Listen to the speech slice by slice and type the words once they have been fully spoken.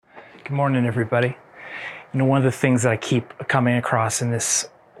Good morning, everybody. One of the things that I keep coming across in this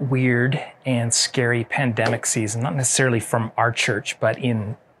weird and scary pandemic season, not necessarily from our church, but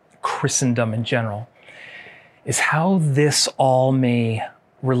in Christendom in general, is how this all may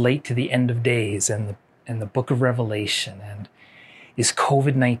relate to the end of days and the book of Revelation. And is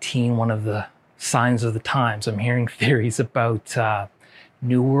COVID-19 one of the signs of the times? I'm hearing theories about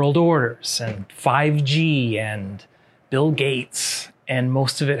New World Orders and 5G and Bill Gates, and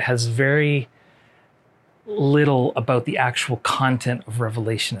most of it has very little about the actual content of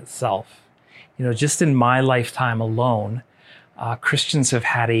Revelation itself. Just in my lifetime alone, Christians have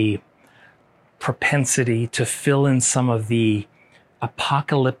had a propensity to fill in some of the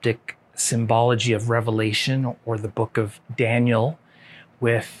apocalyptic symbology of Revelation or the book of Daniel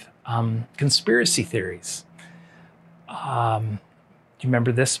with conspiracy theories. Do you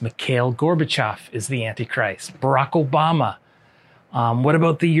remember this? Mikhail Gorbachev is the Antichrist. Barack Obama. What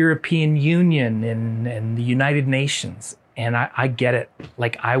about the European Union and the United Nations? And I get it.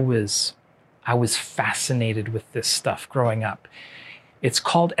 Like I was fascinated with this stuff growing up. It's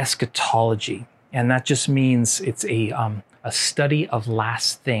called eschatology, and that just means it's a study of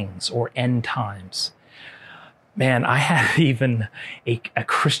last things or end times. Man, I had even a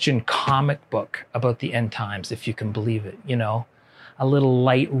Christian comic book about the end times, if you can believe it. A little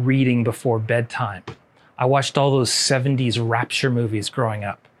light reading before bedtime. I watched all those 70s rapture movies growing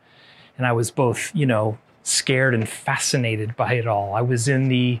up, and I was both, scared and fascinated by it all. I was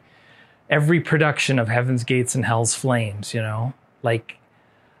in every production of Heaven's Gates and Hell's Flames, like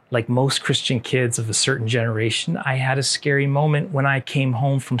most Christian kids of a certain generation. I had a scary moment when I came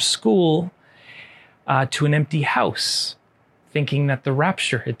home from school to an empty house, thinking that the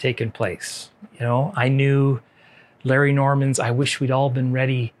rapture had taken place. I knew Larry Norman's "I Wish We'd All Been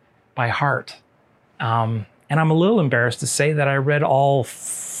Ready" by heart. And I'm a little embarrassed to say that I read all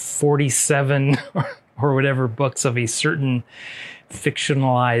 47 or whatever books of a certain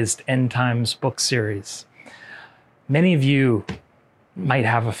fictionalized end times book series. Many of you might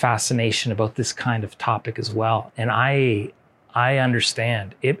have a fascination about this kind of topic as well. And I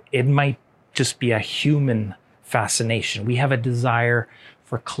understand. It might just be a human fascination. We have a desire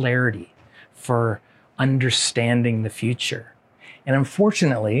for clarity, for understanding the future. And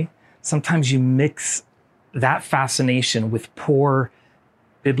unfortunately, sometimes you mix that fascination with poor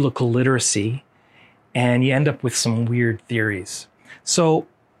biblical literacy, and you end up with some weird theories. So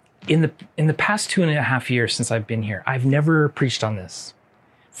in the past 2.5 years since I've been here, I've never preached on this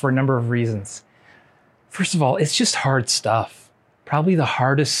for a number of reasons. First of all, it's just hard stuff. Probably the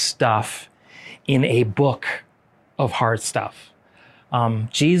hardest stuff in a book of hard stuff.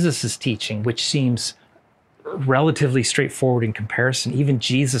 Jesus' teaching, which seems relatively straightforward in comparison. Even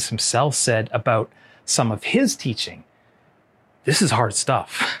Jesus himself said about some of his teaching, this is hard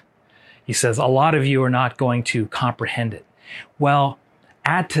stuff. He says, a lot of you are not going to comprehend it. Well,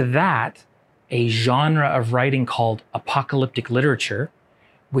 add to that a genre of writing called apocalyptic literature,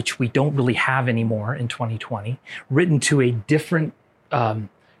 which we don't really have anymore in 2020, written to a different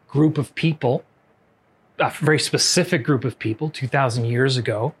group of people, a very specific group of people 2,000 years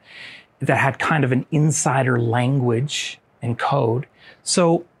ago, that had kind of an insider language and code.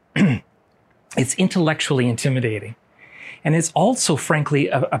 So it's intellectually intimidating. And it's also, frankly,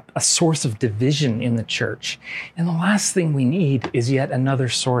 a source of division in the church. And the last thing we need is yet another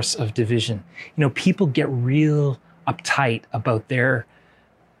source of division. People get real uptight about their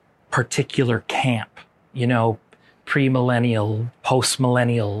particular camp, premillennial,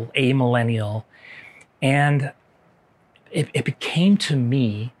 postmillennial, amillennial. And it became to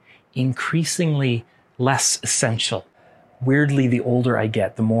me increasingly less essential. Weirdly, the older I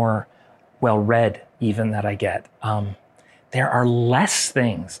get, the more well-read even that I get. There are less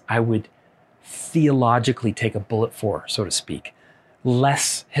things I would theologically take a bullet for, so to speak.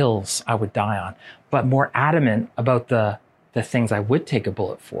 Less hills I would die on, but more adamant about the things I would take a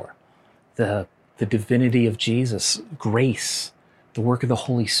bullet for. The divinity of Jesus, grace, the work of the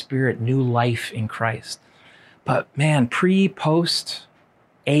Holy Spirit, new life in Christ. But man, post,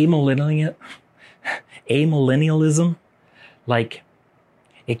 amillennialism, like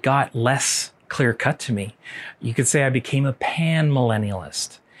it got less clear cut to me. You could say I became a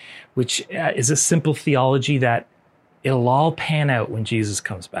pan-millennialist, which is a simple theology that it'll all pan out when Jesus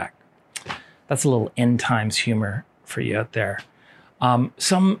comes back. That's a little end times humor for you out there.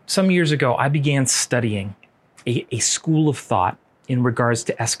 Some years ago, I began studying a school of thought in regards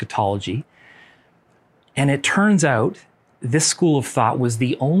to eschatology. And it turns out this school of thought was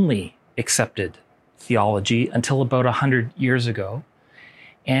the only accepted theology until about 100 years ago.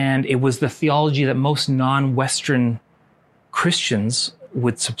 And it was the theology that most non-Western Christians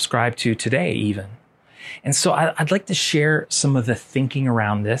would subscribe to today even. And so I'd like to share some of the thinking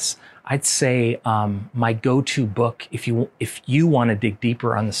around this. I'd say my go-to book, if you want to dig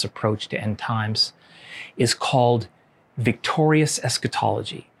deeper on this approach to end times, is called Victorious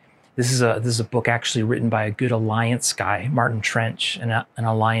Eschatology. This is a book actually written by a good Alliance guy, Martin Trench, an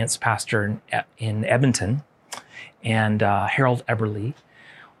Alliance pastor in Edmonton, and Harold Eberle.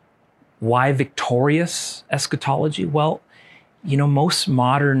 Why victorious eschatology? Well, most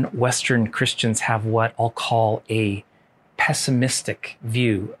modern Western Christians have what I'll call a pessimistic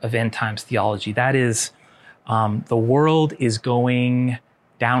view of end times theology. That is, the world is going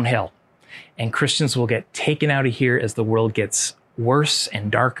downhill, and Christians will get taken out of here as the world gets worse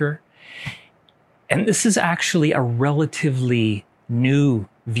and darker. And this is actually a relatively new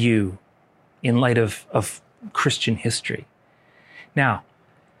view in light of Christian history. Now,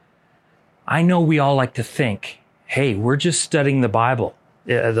 I know we all like to think, hey, we're just studying the Bible.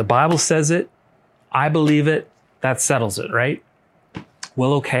 The Bible says it. I believe it. That settles it, right?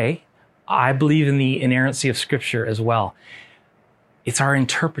 Well, okay. I believe in the inerrancy of Scripture as well. It's our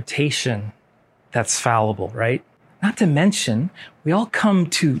interpretation that's fallible, right? Not to mention, we all come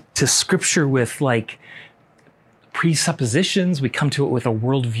to Scripture with like presuppositions. We come to it with a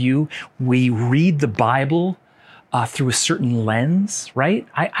worldview. We read the Bible through a certain lens, right?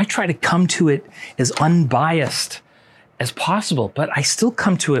 I try to come to it as unbiased as possible, but I still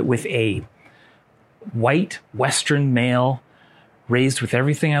come to it with a white Western male raised with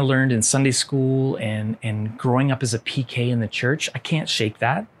everything I learned in Sunday school and growing up as a PK in the church. I can't shake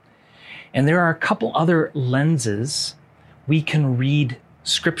that. And there are a couple other lenses we can read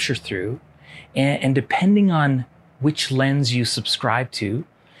Scripture through. And depending on which lens you subscribe to,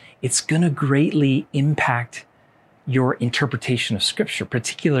 it's going to greatly impact your interpretation of Scripture,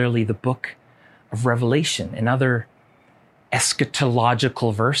 particularly the book of Revelation and other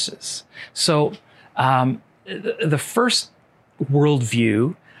eschatological verses. So the first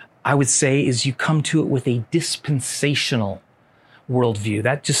worldview, I would say, is you come to it with a dispensational worldview.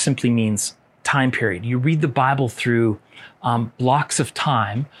 That just simply means time period. You read the Bible through blocks of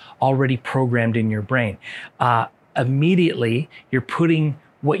time already programmed in your brain. Immediately, you're putting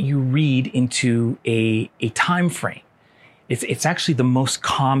what you read into a time frame. It's actually the most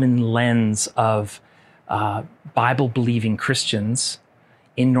common lens of Bible-believing Christians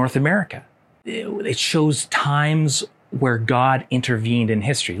in North America. It shows times where God intervened in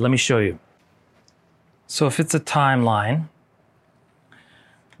history. Let me show you. So if it's a timeline,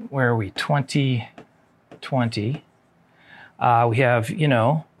 where are we? 2020. We have,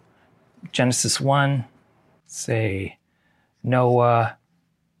 Genesis 1, say Noah,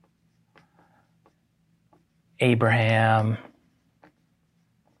 Abraham,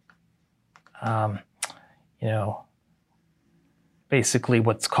 basically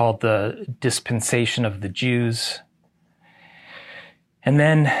what's called the dispensation of the Jews. And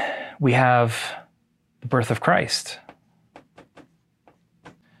then we have the birth of Christ.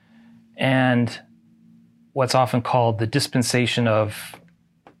 And what's often called the dispensation of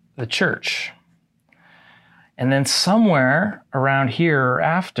the church. And then somewhere around here or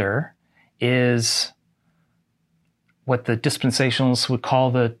after is what the dispensationalists would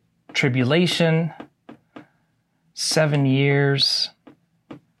call the tribulation, 7 years,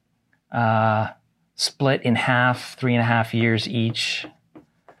 split in half, 3.5 years each,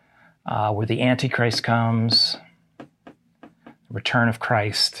 where the Antichrist comes, return of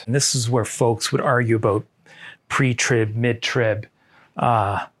Christ. And this is where folks would argue about pre-trib, mid-trib,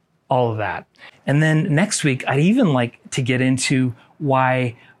 all of that. And then next week, I'd even like to get into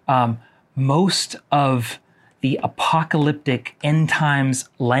why most of the apocalyptic end times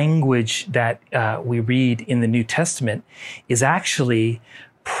language that we read in the New Testament is actually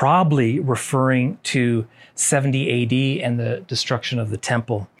probably referring to 70 AD and the destruction of the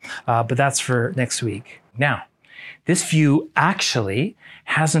temple. But that's for next week. Now, this view actually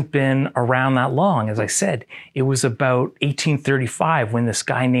hasn't been around that long. As I said, it was about 1835 when this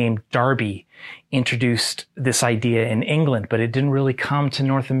guy named Darby introduced this idea in England, but it didn't really come to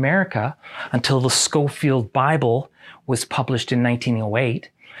North America until the Schofield Bible was published in 1908.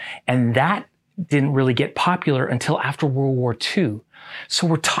 And that didn't really get popular until after World War II. So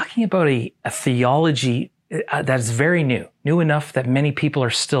we're talking about a theology that is very new enough that many people are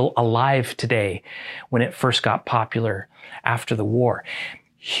still alive today when it first got popular after the war.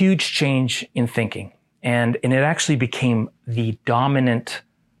 Huge change in thinking. And it actually became the dominant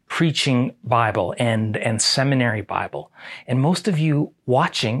preaching Bible and seminary Bible. And most of you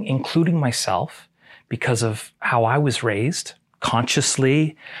watching, including myself, because of how I was raised,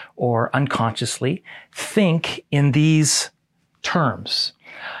 consciously or unconsciously, think in these terms.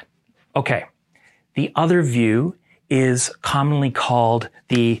 Okay, the other view is commonly called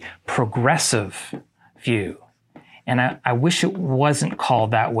the progressive view. And I wish it wasn't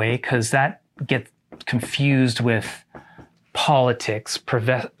called that way, because that gets confused with politics,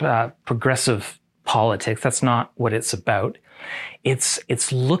 progressive politics. That's not what it's about.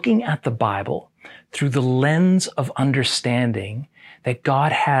 It's looking at the Bible through the lens of understanding that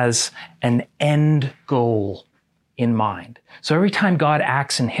God has an end goal in mind. So every time God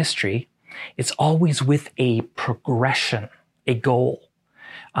acts in history, it's always with a progression, a goal.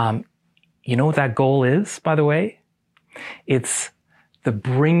 You know what that goal is, by the way? It's the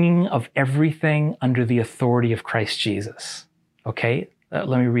bringing of everything under the authority of Christ Jesus. Okay?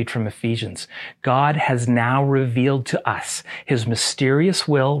 Let me read from Ephesians. God has now revealed to us his mysterious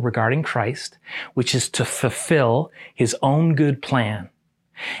will regarding Christ, which is to fulfill his own good plan.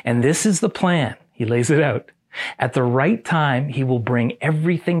 And this is the plan. He lays it out. At the right time, he will bring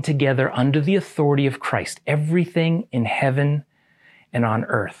everything together under the authority of Christ, everything in heaven and on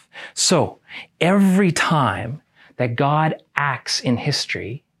earth. So every time that God acts in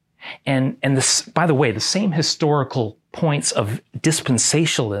history, and this, by the way, the same historical points of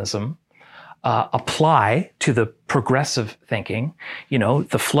dispensationalism apply to the progressive thinking. You know,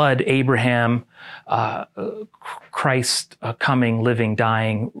 the flood, Abraham, Christ coming, living,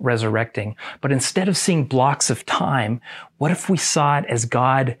 dying, resurrecting. But instead of seeing blocks of time, what if we saw it as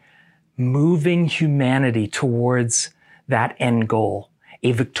God moving humanity towards that end goal,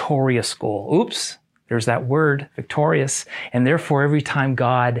 a victorious goal? Oops, there's that word, victorious. And therefore, every time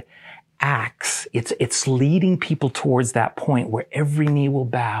God acts, it's leading people towards that point where every knee will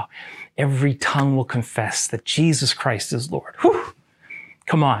bow, every tongue will confess that Jesus Christ is Lord. Whew.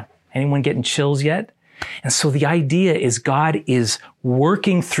 Come on. Anyone getting chills yet? And so the idea is God is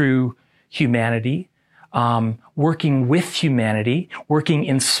working through humanity, working with humanity, working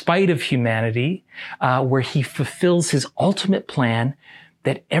in spite of humanity, where he fulfills his ultimate plan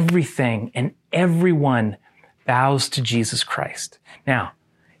that everything and everyone bows to Jesus Christ. Now,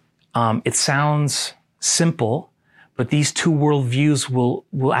 it sounds simple, but these two worldviews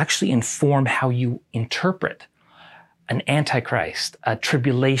will actually inform how you interpret an antichrist, a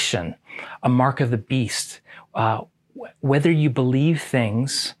tribulation, a mark of the beast, whether you believe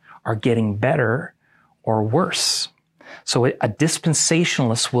things are getting better or worse. So a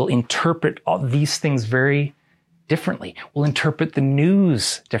dispensationalist will interpret all these things very differently, will interpret the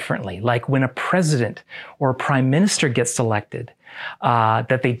news differently, like when a president or a prime minister gets elected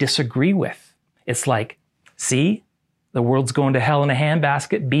that they disagree with. It's like, see, the world's going to hell in a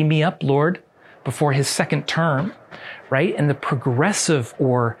handbasket, beam me up, Lord, before his second term, right? And the progressive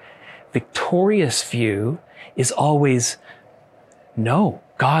or victorious view is always, no,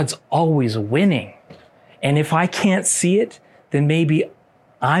 God's always winning. And if I can't see it, then maybe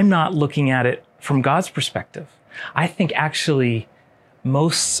I'm not looking at it from God's perspective. I think actually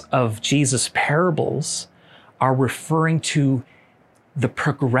most of Jesus' parables are referring to the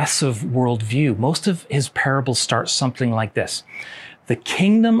progressive worldview. Most of his parables start something like this. The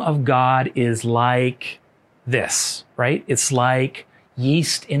kingdom of God is like this, right? It's like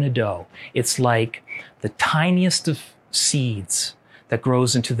yeast in a dough. It's like the tiniest of seeds that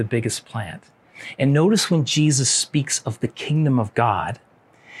grows into the biggest plant. And notice when Jesus speaks of the kingdom of God,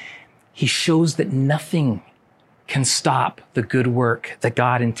 he shows that nothing can stop the good work that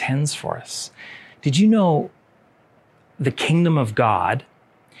God intends for us. Did you know the kingdom of God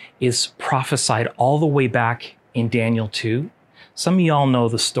is prophesied all the way back in Daniel 2? Some of y'all know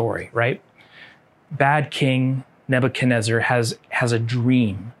the story, right? Bad king Nebuchadnezzar has a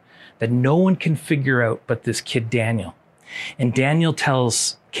dream that no one can figure out but this kid Daniel. And Daniel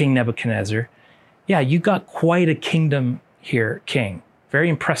tells King Nebuchadnezzar, yeah, you got quite a kingdom here, king. Very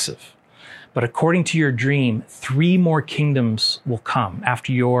impressive. But according to your dream, 3 more kingdoms will come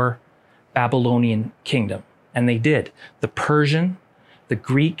after your Babylonian kingdom. And they did. The Persian, the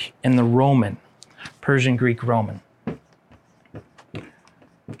Greek, and the Roman. Persian, Greek, Roman.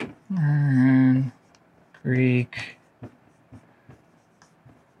 Greek,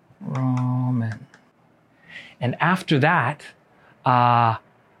 Roman. And after that, a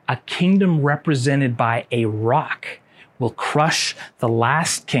kingdom represented by a rock will crush the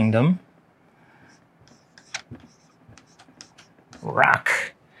last kingdom.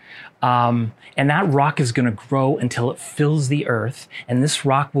 Rock. And that rock is going to grow until it fills the earth. And this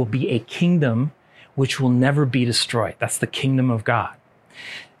rock will be a kingdom which will never be destroyed. That's the kingdom of God.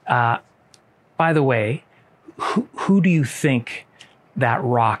 By the way, who do you think that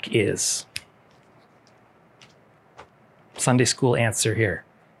rock is? Sunday school answer here.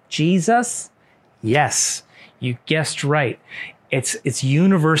 Jesus? Yes. You guessed right. It's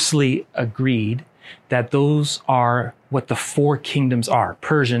universally agreed that those are what the four kingdoms are: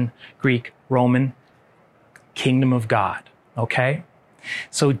 Persian, Greek, Roman, kingdom of God. Okay?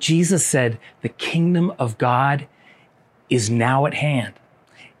 So Jesus said, the kingdom of God is now at hand.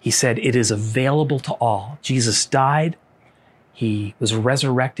 He said it is available to all. Jesus died. He was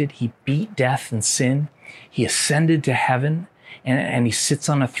resurrected. He beat death and sin. He ascended to heaven, and he sits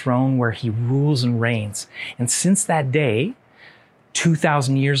on a throne where he rules and reigns. And since that day,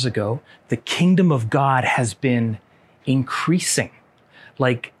 2,000 years ago, the kingdom of God has been increasing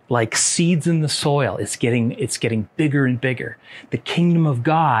like seeds in the soil. It's getting bigger and bigger. The kingdom of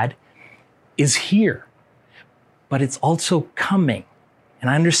God is here, but it's also coming. And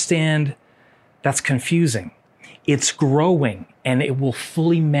I understand that's confusing. It's growing, and it will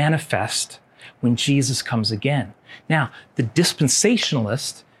fully manifest when Jesus comes again. Now, the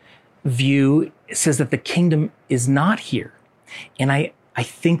dispensationalist view says that the kingdom is not here. And I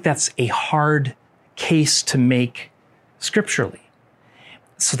think that's a hard case to make scripturally.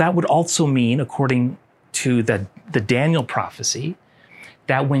 So that would also mean, according to the Daniel prophecy,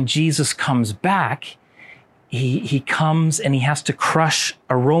 that when Jesus comes back, he comes and he has to crush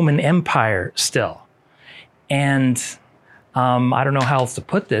a Roman Empire still. And I don't know how else to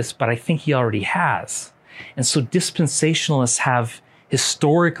put this, but I think he already has. And so dispensationalists have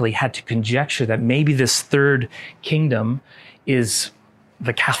historically had to conjecture that maybe this third kingdom is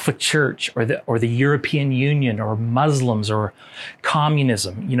the Catholic Church or the European Union or Muslims or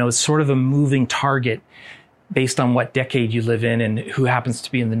communism. You know, it's sort of a moving target based on what decade you live in and who happens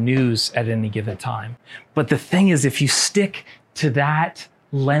to be in the news at any given time. But the thing is, if you stick to that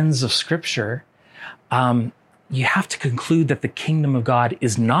lens of scripture, you have to conclude that the kingdom of God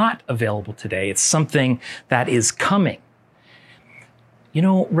is not available today. It's something that is coming. You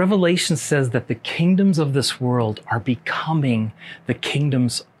know, Revelation says that the kingdoms of this world are becoming the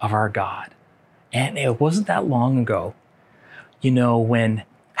kingdoms of our God. And it wasn't that long ago, you know, when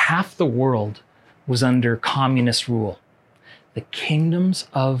half the world was under communist rule. The kingdoms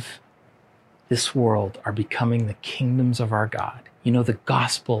of this world are becoming the kingdoms of our God. You know, the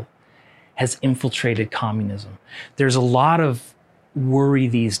gospel has infiltrated communism. There's a lot of worry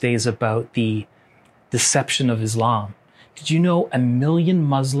these days about the deception of Islam. Did you know 1 million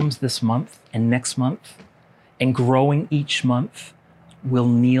Muslims this month and next month, and growing each month, will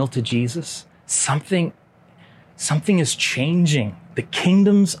kneel to Jesus? Something is changing. The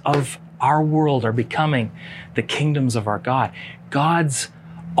kingdoms of our world are becoming the kingdoms of our God. God's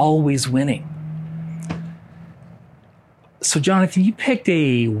always winning. So Jonathan, you picked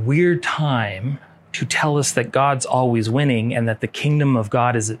a weird time to tell us that God's always winning and that the kingdom of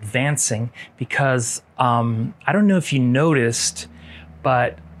God is advancing, because I don't know if you noticed,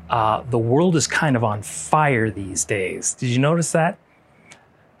 but the world is kind of on fire these days. Did you notice that?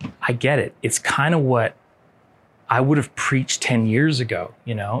 I get it. It's kind of what I would have preached 10 years ago.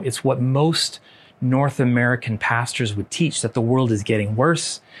 You know, it's what most North American pastors would teach, that the world is getting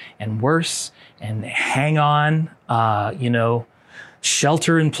worse and worse, and hang on, you know,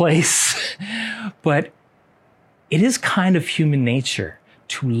 shelter in place. But it is kind of human nature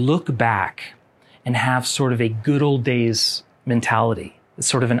to look back and have sort of a good old days mentality. It's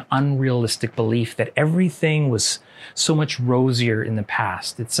sort of an unrealistic belief that everything was so much rosier in the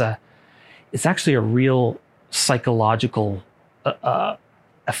past. It's actually a real psychological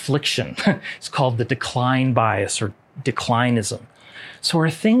affliction. It's called the decline bias or declinism. So are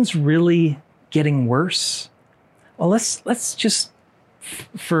things really getting worse? Well, let's just,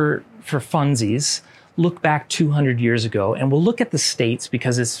 for funsies, look back 200 years ago, and we'll look at the States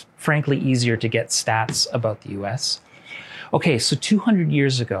because it's frankly easier to get stats about the US. Okay, so 200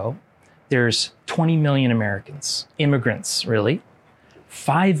 years ago, there's 20 million Americans, immigrants, really.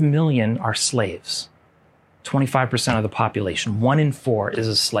 5 million are slaves, 25% of the population. 1 in 4 is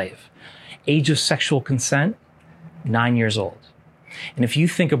a slave. Age of sexual consent, 9 years old. And if you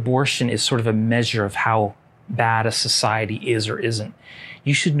think abortion is sort of a measure of how bad a society is or isn't,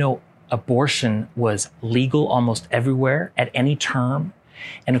 you should know abortion was legal almost everywhere at any term.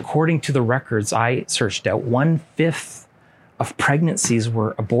 And according to the records I searched out, 1/5 of pregnancies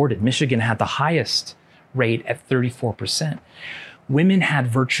were aborted. Michigan had the highest rate at 34%. Women had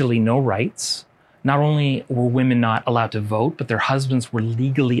virtually no rights. Not only were women not allowed to vote, but their husbands were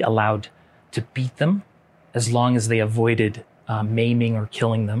legally allowed to beat them as long as they avoided maiming or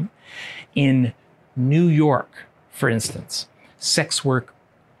killing them. In New York, for instance, sex work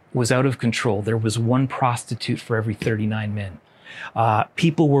was out of control. There was 1 prostitute for every 39 men.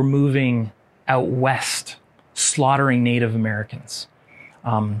 People were moving out west, slaughtering Native Americans.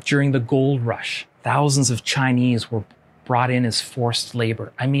 During the gold rush, Thousands of Chinese were brought in as forced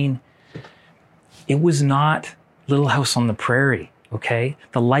labor. I mean, it was not Little House on the Prairie, okay?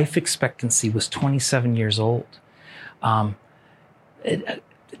 The life expectancy was 27 years old.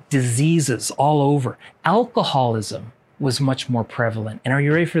 Diseases all over. Alcoholism was much more prevalent. And are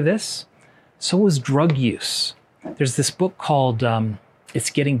you ready for this? So was drug use. There's this book called It's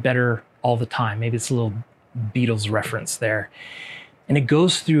Getting Better All the Time. Maybe it's a little Beatles reference there. And it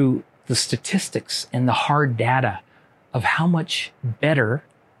goes through the statistics and the hard data of how much better,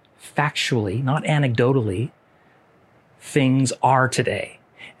 factually, not anecdotally, things are today.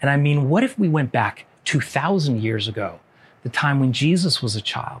 And I mean, what if we went back 2,000 years ago, the time when Jesus was a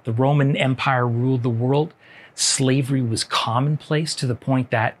child? The Roman Empire ruled the world. Slavery was commonplace to the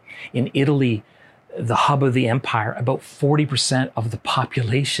point that in Italy, the hub of the empire, about 40% of the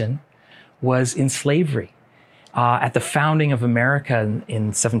population was in slavery. At the founding of America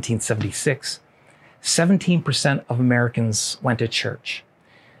in 1776, 17% of Americans went to church.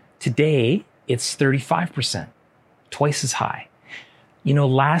 Today, it's 35%, twice as high. You know,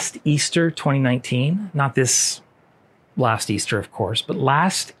 last Easter 2019, not this last Easter, of course, but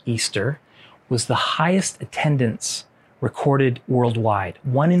last Easter was the highest attendance recorded worldwide.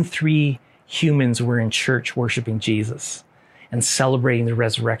 1 in 3 humans were in church worshiping Jesus and celebrating the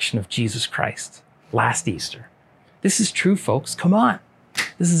resurrection of Jesus Christ last Easter. This is true, folks. Come on.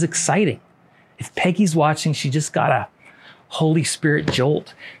 This is exciting. If Peggy's watching, she just got a Holy Spirit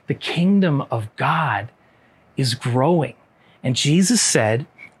jolt. The kingdom of God is growing. And Jesus said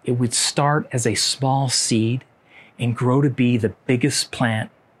it would start as a small seed and grow to be the biggest plant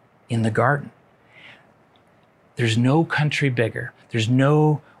in the garden. There's no country bigger. There's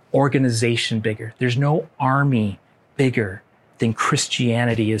no organization bigger. There's no army bigger than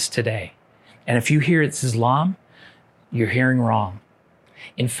Christianity is today. And if you hear it's Islam, you're hearing wrong.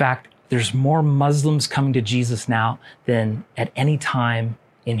 In fact, there's more Muslims coming to Jesus now than at any time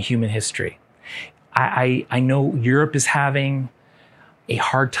in human history. I know Europe is having a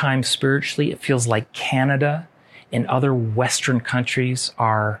hard time spiritually. It feels like Canada and other Western countries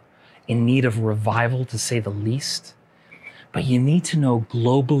are in need of revival, to say the least. But you need to know,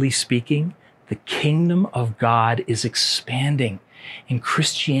 globally speaking, the kingdom of God is expanding and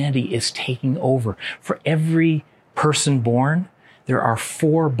Christianity is taking over. For every person born, there are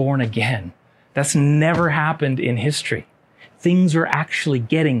 4 born again. That's never happened in history. Things are actually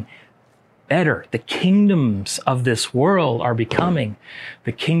getting better. The kingdoms of this world are becoming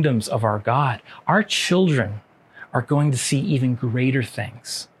the kingdoms of our God. Our children are going to see even greater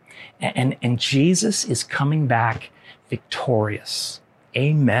things. And Jesus is coming back victorious.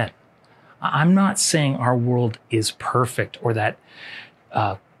 Amen. I'm not saying our world is perfect or that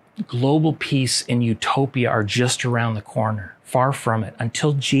global peace and utopia are just around the corner. Far from it.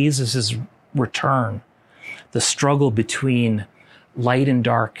 Until Jesus' return, the struggle between light and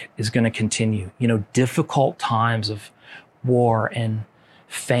dark is going to continue. You know, difficult times of war and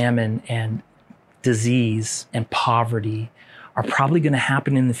famine and disease and poverty are probably going to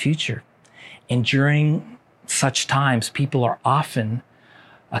happen in the future. And during such times, people are often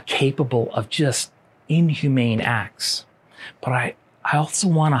capable of just inhumane acts. But I also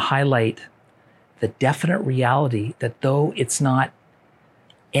want to highlight the definite reality that though it's not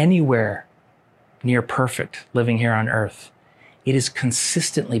anywhere near perfect living here on earth, it is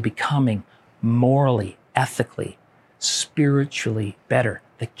consistently becoming morally, ethically, spiritually better.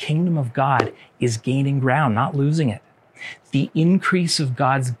 The kingdom of God is gaining ground, not losing it. The increase of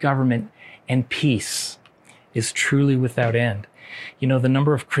God's government and peace is truly without end. You know, the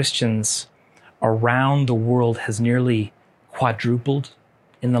number of Christians around the world has nearly quadrupled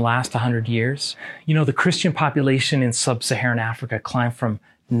in the last 100 years. You know, the Christian population in sub-Saharan Africa climbed from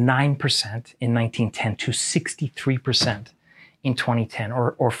 9% in 1910 to 63% in 2010,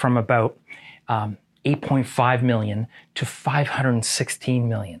 or from about 8.5 million to 516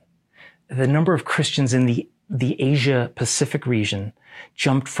 million. The number of Christians in the Asia Pacific region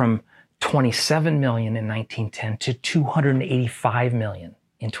jumped from 27 million in 1910 to 285 million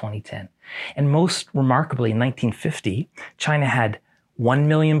in 2010. And most remarkably, in 1950, China had 1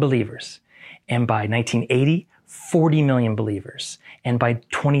 million believers. And by 1980, 40 million believers. And by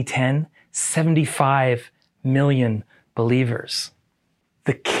 2010, 75 million believers.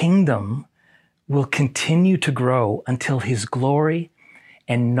 The kingdom will continue to grow until his glory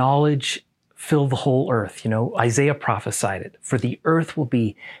and knowledge fill the whole earth. You know, Isaiah prophesied it. For the earth will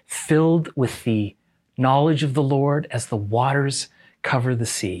be filled with the knowledge of the Lord as the waters cover the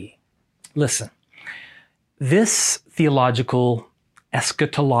sea. Listen, this theological,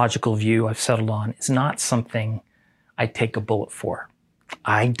 eschatological view I've settled on is not something I take a bullet for.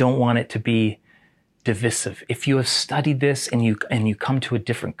 I don't want it to be divisive. If you have studied this and you come to a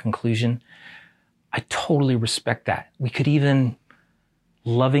different conclusion, I totally respect that. We could even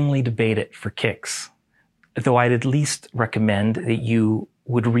lovingly debate it for kicks, though I'd at least recommend that you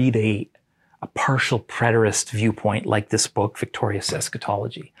would read a partial preterist viewpoint like this book, Victorious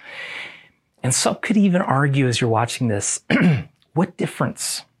Eschatology. And some could even argue as you're watching this, what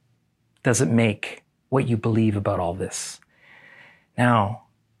difference does it make what you believe about all this? Now,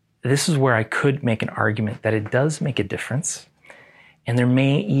 this is where I could make an argument that it does make a difference, and there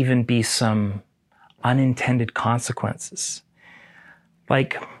may even be some unintended consequences.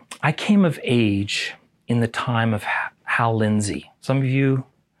 Like, I came of age in the time of Hal Lindsey. Some of you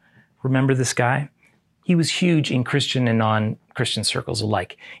remember this guy? He was huge in Christian and non-Christian circles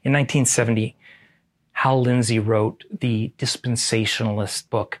alike. In 1970, Hal Lindsey wrote the dispensationalist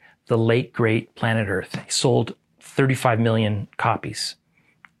book, The Late Great Planet Earth. He sold 35 million copies,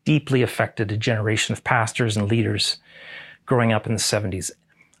 deeply affected a generation of pastors and leaders growing up in the 70s.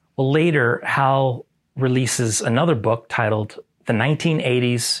 Well, later, Hal releases another book titled The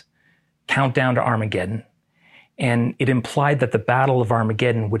 1980s Countdown to Armageddon. And it implied that the Battle of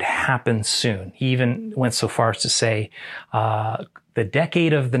Armageddon would happen soon. He even went so far as to say the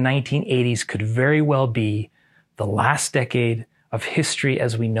decade of the 1980s could very well be the last decade of history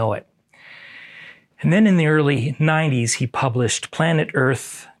as we know it. And then in the early 90s, he published Planet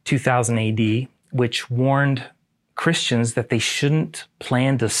Earth 2000 AD, which warned Christians that they shouldn't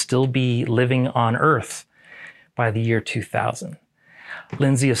plan to still be living on Earth by the year 2000.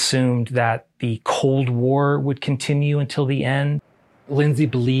 Lindsey assumed that the Cold War would continue until the end. Lindsey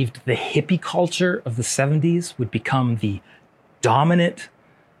believed the hippie culture of the 70s would become the dominant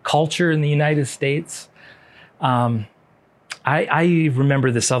culture in the United States. I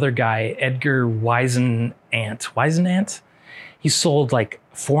remember this other guy, Edgar Whisenant. He sold like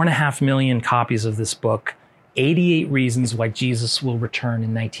 4.5 million copies of this book, 88 Reasons Why Jesus Will Return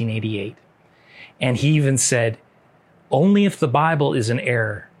in 1988. And he even said, only if the Bible is in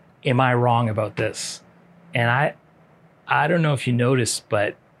error am I wrong about this. And I don't know if you noticed,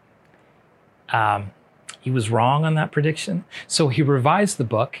 but he was wrong on that prediction. So he revised the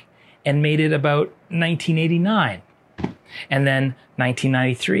book and made it about 1989, and then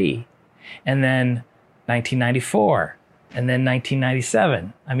 1993, and then 1994, and then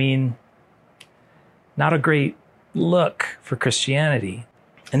 1997. I mean, not a great look for Christianity.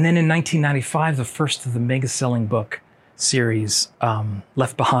 And then in 1995, the first of the mega-selling book series,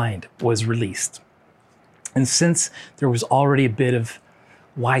 Left Behind, was released. And since there was already a bit of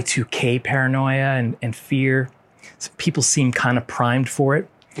Y2K paranoia and fear, people seemed kind of primed for it.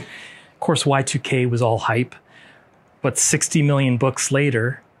 Of course, Y2K was all hype, but 60 million books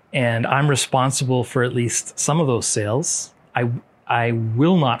later, and I'm responsible for at least some of those sales. I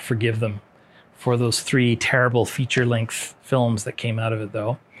will not forgive them for those 3 terrible feature-length films that came out of it,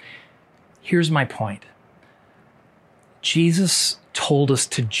 though. Here's my point. Jesus told us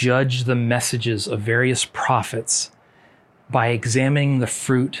to judge the messages of various prophets by examining the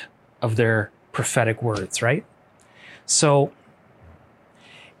fruit of their prophetic words, right? So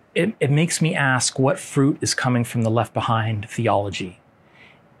it makes me ask what fruit is coming from the Left Behind theology.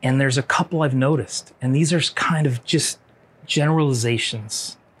 And there's a couple I've noticed, and these are kind of just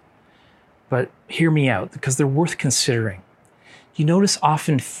generalizations. But hear me out, because they're worth considering. You notice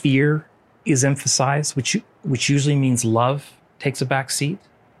often fear is emphasized, which usually means love takes a back seat.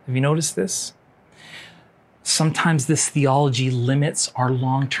 Have you noticed this? Sometimes this theology limits our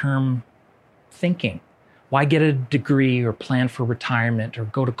long-term thinking. Why get a degree or plan for retirement or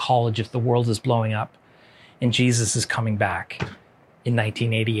go to college if the world is blowing up and Jesus is coming back in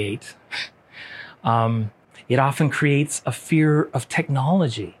 1988? It often creates a fear of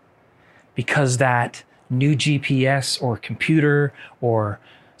technology because that new GPS or computer or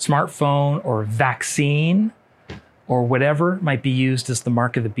smartphone or vaccine or whatever might be used as the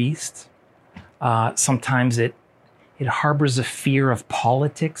mark of the beast. Sometimes it harbors a fear of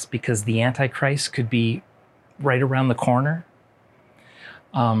politics because the Antichrist could be right around the corner.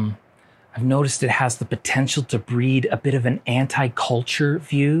 I've noticed it has the potential to breed a bit of an anti-culture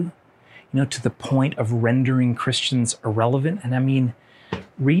view, to the point of rendering Christians irrelevant. And I mean,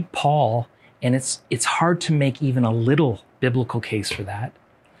 read Paul, and it's hard to make even a little biblical case for that.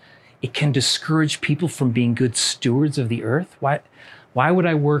 It can discourage people from being good stewards of the earth. Why would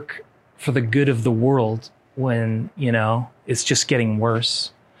I work for the good of the world when, it's just getting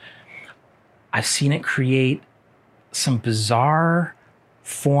worse? I've seen it create some bizarre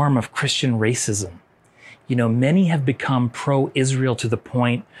form of Christian racism. Many have become pro-Israel to the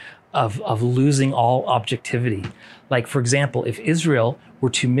point of losing all objectivity. Like, for example, if Israel were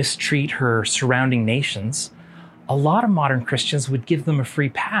to mistreat her surrounding nations, a lot of modern Christians would give them a free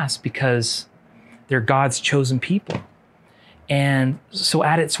pass because they're God's chosen people. And so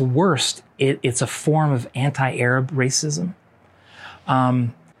at its worst, it's a form of anti-Arab racism.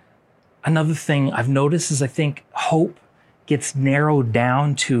 Another thing I've noticed is I think hope gets narrowed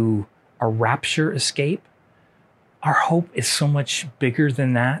down to a rapture escape. Our hope is so much bigger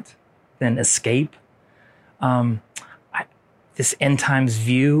than that, than escape. This end times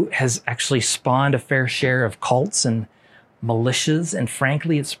view has actually spawned a fair share of cults and militias, and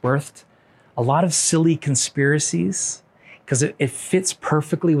frankly, it's birthed a lot of silly conspiracies because it fits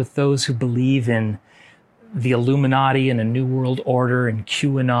perfectly with those who believe in the Illuminati and a New World Order and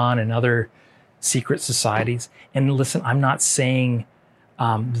QAnon and other secret societies. And listen, I'm not saying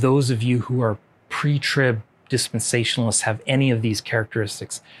those of you who are pre-trib dispensationalists have any of these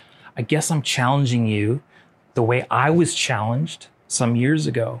characteristics. I guess I'm challenging you the way I was challenged some years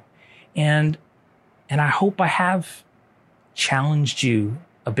ago. And I hope I have challenged you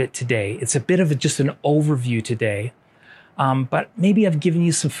a bit today. It's a bit of just an overview today. But maybe I've given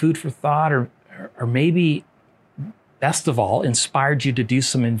you some food for thought, or maybe, best of all, inspired you to do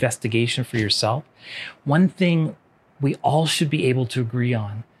some investigation for yourself. One thing we all should be able to agree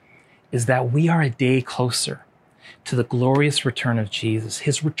on is that we are a day closer to the glorious return of Jesus.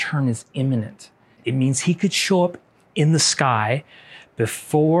 His return is imminent. It means he could show up in the sky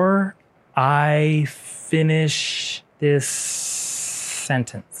before I finish this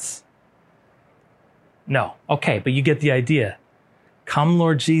sentence. No. Okay, but you get the idea. Come,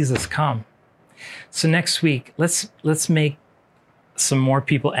 Lord Jesus, come. So next week, let's make some more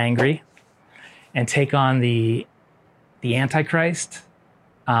people angry and take on the Antichrist,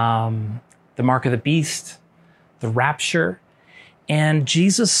 the mark of the beast, the rapture, and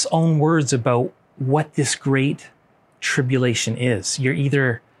Jesus' own words about what this great tribulation is. You're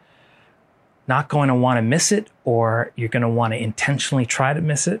either not going to want to miss it, or you're going to want to intentionally try to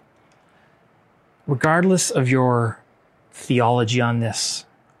miss it. Regardless of your theology on this,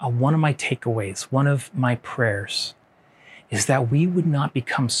 one of my takeaways, one of my prayers, is that we would not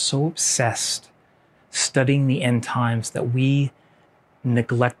become so obsessed studying the end times that we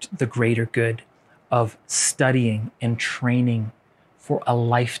neglect the greater good of studying and training for a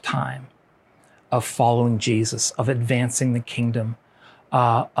lifetime of following Jesus, of advancing the kingdom,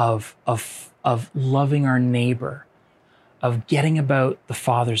 of loving our neighbor, of getting about the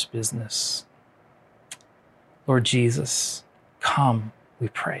Father's business. Lord Jesus, come, we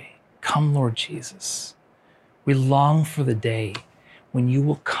pray. Come, Lord Jesus. We long for the day when you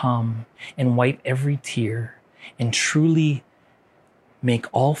will come and wipe every tear and truly make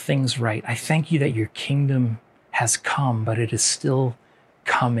all things right. I thank you that your kingdom has come, but it is still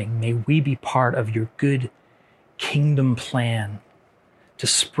coming. May we be part of your good kingdom plan to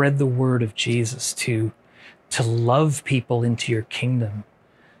spread the word of Jesus, to love people into your kingdom,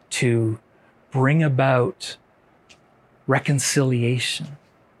 to bring about reconciliation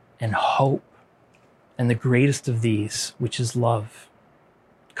and hope, and the greatest of these, which is love.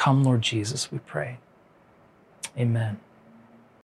 Come, Lord Jesus, we pray. Amen.